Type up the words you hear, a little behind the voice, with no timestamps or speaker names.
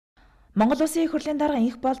Монгол Улсын их хурлын дарга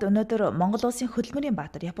Энхболд өнөөдөр Монгол Улсын хөдөлмөрийн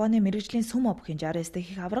баатар Японы мэрэгжлийн сүмо бүхийн 69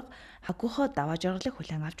 дэх их аварга Хакүхо М.Даваажаргалыг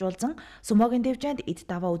хүлээн авч уулзан сүмогийн дэвжээнд эд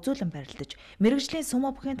даваа үзүүлэн барилдаж мэрэгжлийн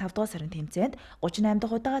сүмо бүхийн 5 дугаар сарын тэмцээнд 38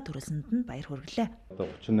 дахь удаага төрүүлсэнд нь баяр хүргэлээ.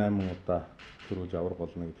 Одоо 38 удаа төрүүлж аварга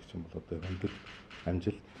болно гэдэг чинь бол одоо хөндлөлт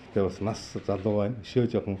амжилт. Тэгээ бас нас залуу байна.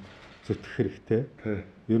 Өшөө жоохон зүтгэх хэрэгтэй.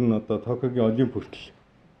 Ер нь одоо Токиогийн олимп хүртэл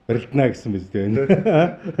барилдана гэсэн биз дээ.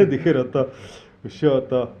 Тэгэхээр одоо өшөө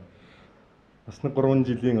одоо бас 3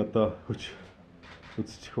 жилийн одоо хүч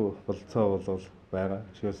үзчих болцоо бол байгаа.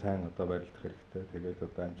 Өшөө сайн одоо барилдах хэрэгтэй. Тэгээд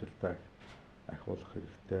одоо амжилтаа ахиулах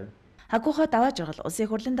хэрэгтэй. Хакүхо М.Даваажаргал Улсын их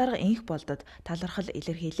хурлын дарга Энхболдод талархал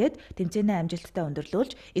илэрхийлээд тэмцээнээ амжилттай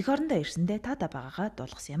өндөрлүүлж эх орондоо ирсэндээ таатай байгаагаа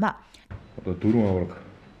дуулгасан юм а. Одоо 4 аварга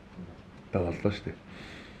дагаллаа шүү дээ.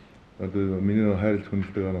 Одоо миний хайрлах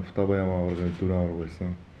хүндэтгэн Футабаяма аварга 4 аварга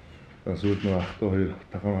байсан. Сүүлд нь ахтуу 2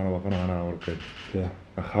 тахан хана бакана хана аварга гэдэг.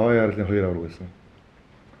 Хаваа яарлын 2 аварга байсан.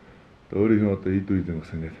 Өөрийнх нь одоо эд үед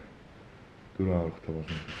бас ингээд 4 аваргатай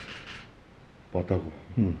болно гэж бодоогүй.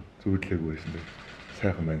 Зүудлээгүй байсан дээ.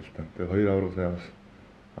 Сайхан байна л та. Тэгээ 2 аварга сайн бас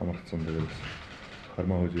амарцсан дээрээс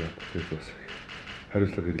хармаа хөөж явах бас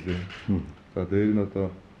хариуцлага ирлээ. За дээр нь одоо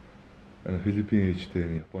Филиппин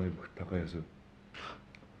ээжтэй Японы бүх тагаа ясуу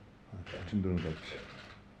 34 болж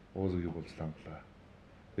уузыг болцлаа.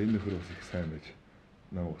 Энэ нөхөр бас их сайн байж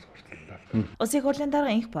намайг хүртэллээ. Улсын их хурлын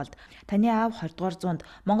дарга Энхболд таны аав 20 дугаар зуунд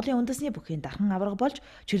Монголын үндэсний бүхийн дархан аварга болж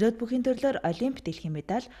чөлөөт бүхийн төрлөөр олимп дэлхийн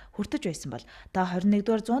медаль хүртэж байсан бол та 21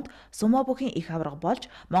 дугаар зуунд сумо бүхийн их аварга болж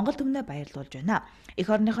Монгол түмнээ баярлуулж байна. Эх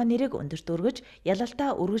орныхоо нэрийг өндөрт өргөж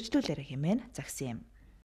ялалтаа үргэлжлүүлээрэй хэмээн загсан юм.